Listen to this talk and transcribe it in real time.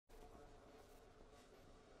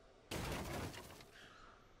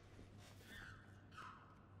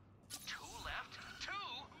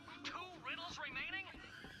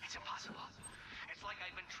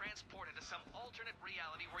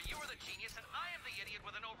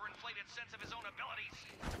with an overinflated sense of his own abilities.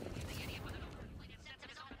 The idiot with an overinflated sense of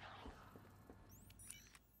his own abilities.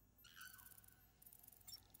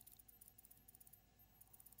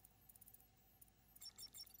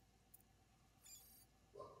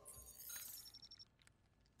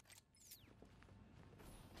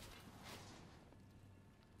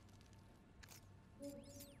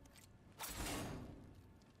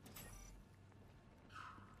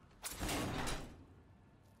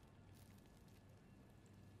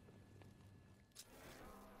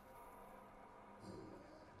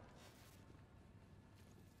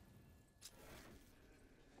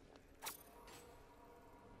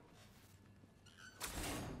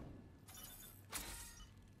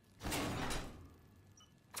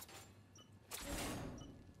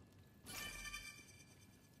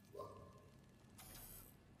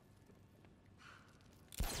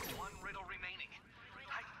 Riddle remaining.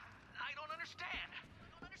 I don't understand.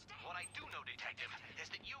 What I do know, Detective, is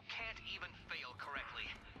that you can't even fail correctly.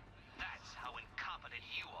 That's how incompetent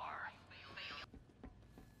you are.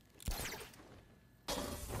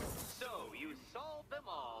 So, you solved them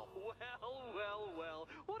all. Well, well, well.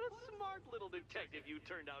 What a smart little detective you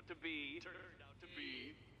turned out to be.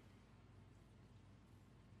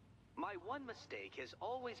 My one mistake has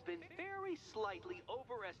always been very slightly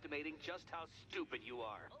overestimating just how stupid you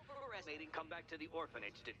are. Come back to the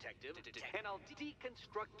orphanage, Detective, and I'll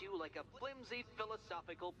deconstruct you like a flimsy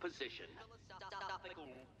philosophical position.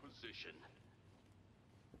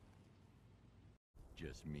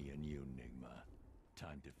 Just me and you, Nigma.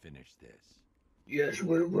 Time to finish this. Yes,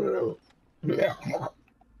 we will.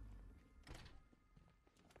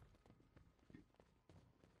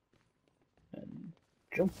 And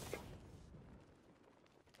jump.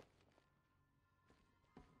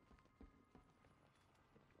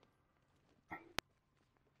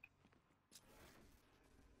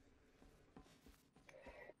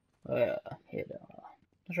 Ja, hela.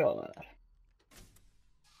 Kör.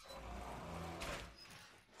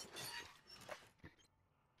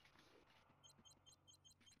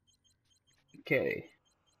 Okay.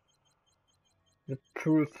 The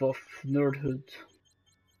proof of nerdhood.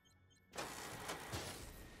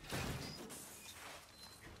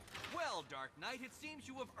 Well, Dark Knight, it seems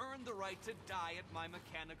you have earned the right to die at my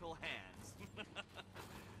mechanical hands.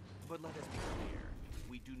 But let us be clear.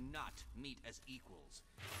 We do not meet as equals.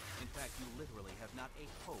 In fact, you literally have not a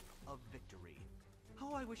hope of victory.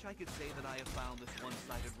 Oh, I wish I could say that I have found this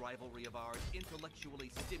one-sided rivalry of ours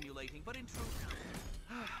intellectually stimulating, but in truth,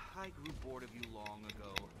 I grew bored of you long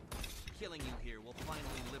ago. Killing you here will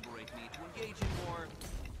finally liberate me to engage in more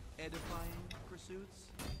edifying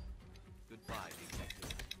pursuits. Goodbye,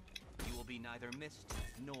 Detective. You will be neither missed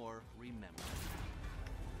nor remembered.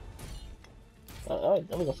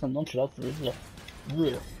 Det var ganska nonchalant för Riddler.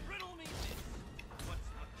 Riddle me this. What's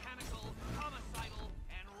mechanical, homicidal,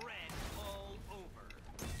 and red all over?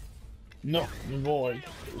 No, void.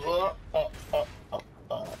 So,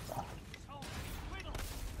 Riddle,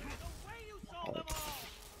 the way you solve them all.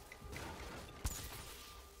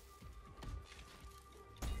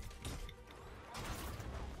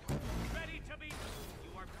 Ready to be.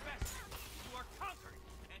 You are best. You are conquered,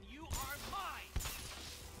 and you are mine.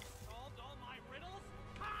 Solved all my riddles?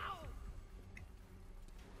 How?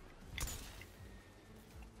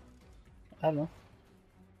 I don't know.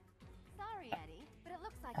 Sorry, Eddie, but it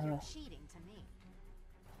looks like you're cheating to me.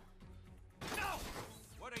 No!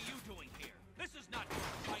 What are you doing here? This is not your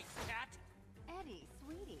fight, cat! Eddie,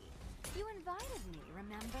 sweetie, you invited me,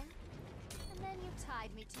 remember? And then you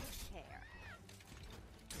tied me to a chair.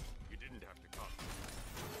 You didn't have to come.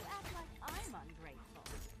 You act like I'm ungrateful.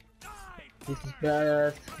 Die! This is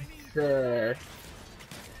bad.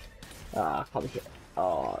 Come here.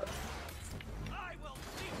 I will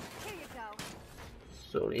see. Here you go.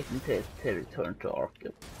 So it can return to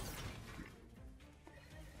Arkham.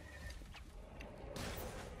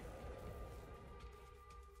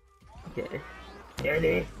 Okay.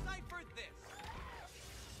 Ready? Cipher this.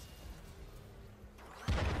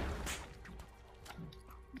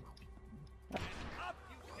 Up,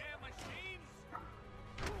 you damn machines!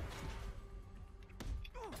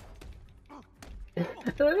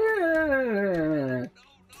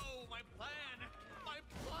 No, my plan! My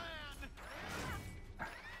plan!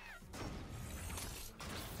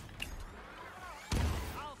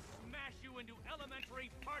 I'll smash you into elementary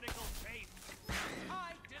particle space!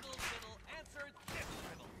 I, diddle diddle, answered this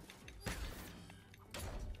riddle.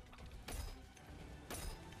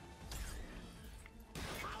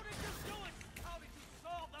 How did you do it? How did you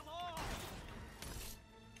solve them all?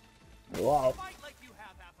 Wow. Fight like you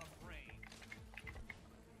have half a brain.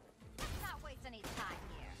 Not waste any time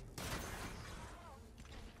here.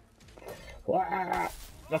 Wow.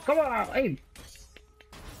 Now come on, aim!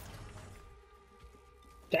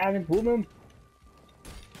 Damn it, woman!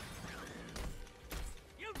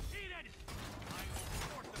 You cheated! I will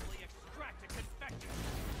forcibly extract a confession.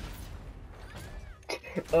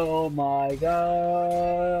 Oh my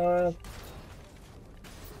god!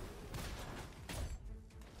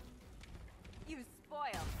 You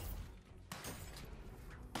spoiled me.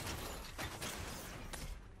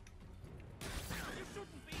 You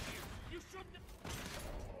shouldn't be here. You shouldn't.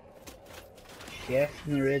 Yes,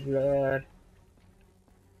 Riddler.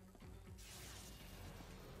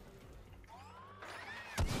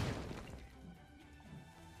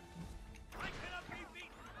 I cannot be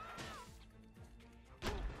beaten.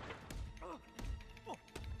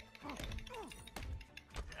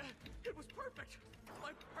 It was perfect.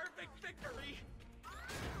 My perfect victory.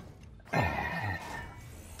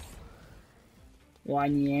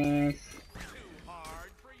 One yes. Too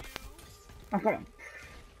hard for you. Oh, come on.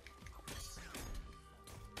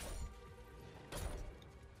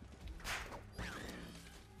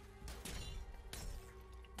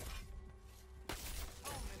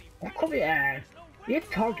 So many. Oh, kom igen! Det är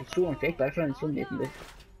ett tag så han fick bara för en sån liten bit.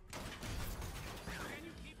 Can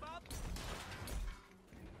you keep up?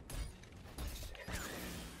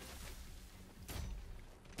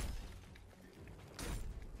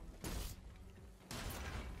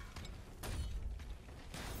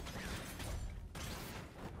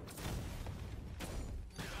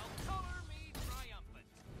 Well, color me triumphant.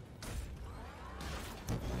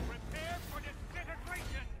 Prepare for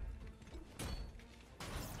disintegration.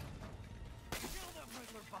 Kill them,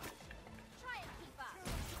 Riddler bot. Try and keep up.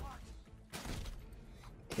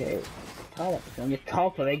 Okej, ta det. Ska vi ta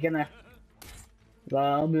på väggarna?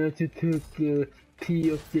 Va, men jag tog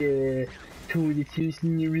 10 och 20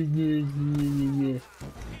 000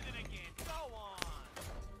 Hit it again. Go on.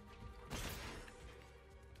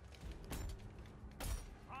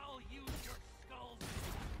 I'll use your skulls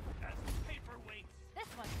as paperweights. This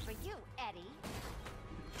one's for you, Eddie.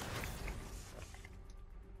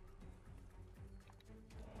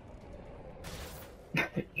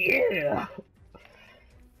 Yeah!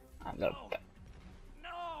 I'm gonna... No!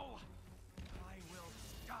 No! I will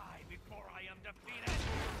die before I am defeated!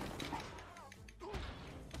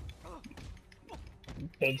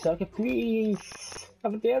 Big sucker, please!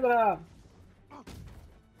 Jag förtjänar.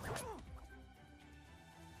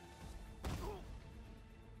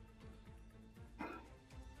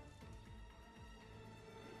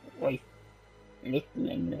 Oj. Lite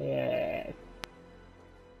längre.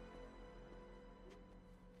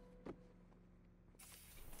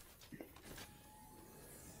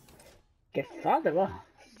 Vilket fan det var.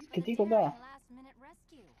 Kritik var bra. Last-minute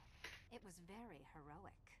rescue. It was very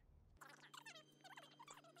heroic.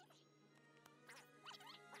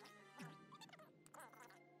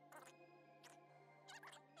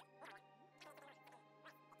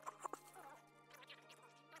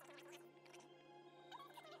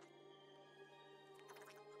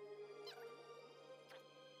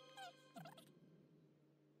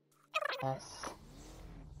 Yes.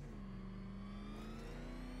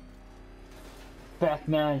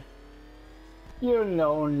 Batman, you're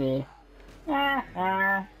lonely. What's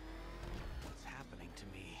happening to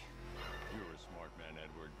me? You're a smart man,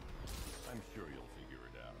 Edward. I'm sure you'll figure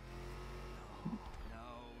it out.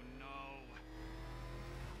 No, no.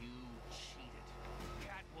 You cheated.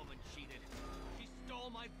 Catwoman cheated. She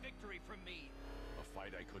stole my victory from me. A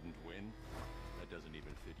fight I couldn't win? That doesn't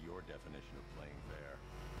even fit your definition of playing fair.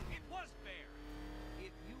 It was fair.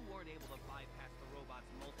 If you weren't able to bypass the robot's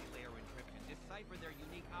multi-layer encryption, decipher their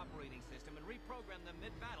unique operating system, and reprogram them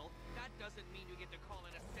mid-battle, that doesn't mean you get to call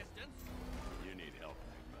in assistance. You need help,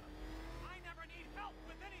 Enigma. I never need help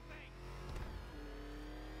with anything.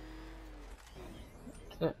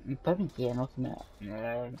 Vi behöver inte ge något mer.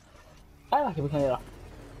 Här verkar vi kan göra.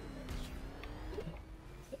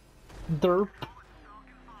 Derp.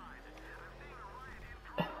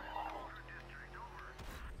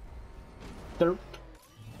 Derp.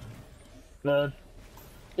 Med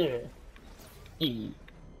I.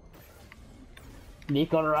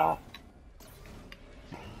 Nikolra.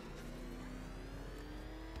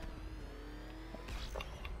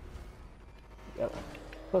 Ja,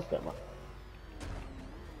 får stämma.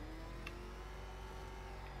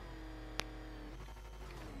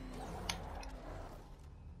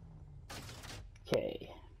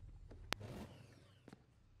 Okej.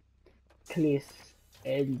 Please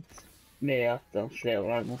end med att de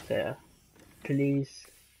slår mot det. Please.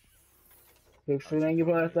 Hur så länge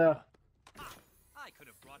på detta? I could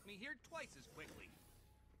have brought me here twice as quickly.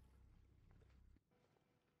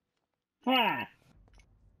 Ha!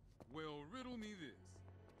 Well, me this.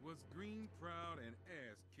 Was Green proud and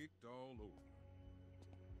ass kicked all over?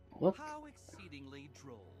 What? How exceedingly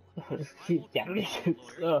droll.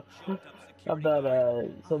 Jävligt han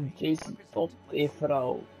där som Jason Todd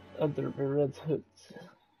ifrån Under the Red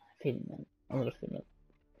Hood-filmen. Andra filmen.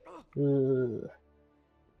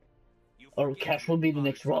 Or Cash will be the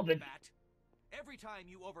next Robin. Every time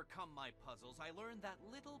you overcome my puzzles, I learn that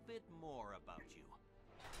little bit more about you.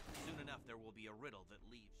 Soon enough, there will be a riddle that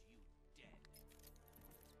leaves you dead.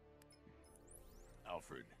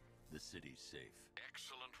 Alfred, the city's safe.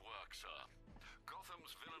 Excellent work, sir.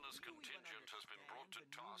 Gotham's villainous contingent has been brought to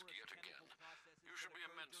task yet again. You should be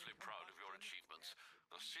immensely proud of your achievements.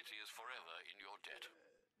 The city is forever in your debt.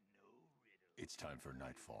 It's time for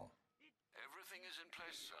nightfall. Everything is in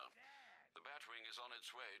place, sir. The Batwing is on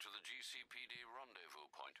its way to the GCPD rendezvous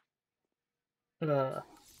point.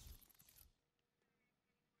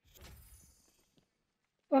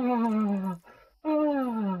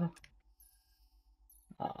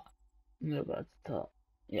 Nu bara ta,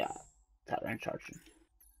 ja, ta den chargen.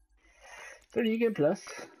 För det gick plus.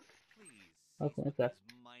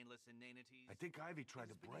 I think Ivy tried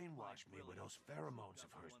to brainwash me with those pheromones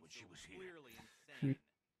of hers when she was here.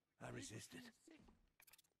 I resisted.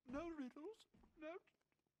 No riddles, no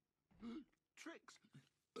tricks.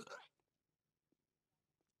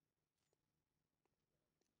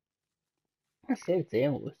 Jag ser inte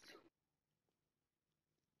emot.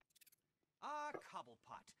 Ah,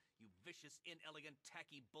 Cobblepot, you vicious, inelegant,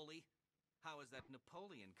 tacky bully. How is that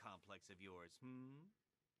Napoleon complex of yours,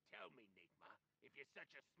 Tell me, Nigma, if you're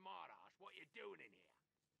such a smart-ass, what you doing in here?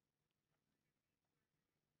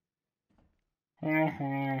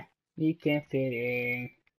 Haha, you can't fit in.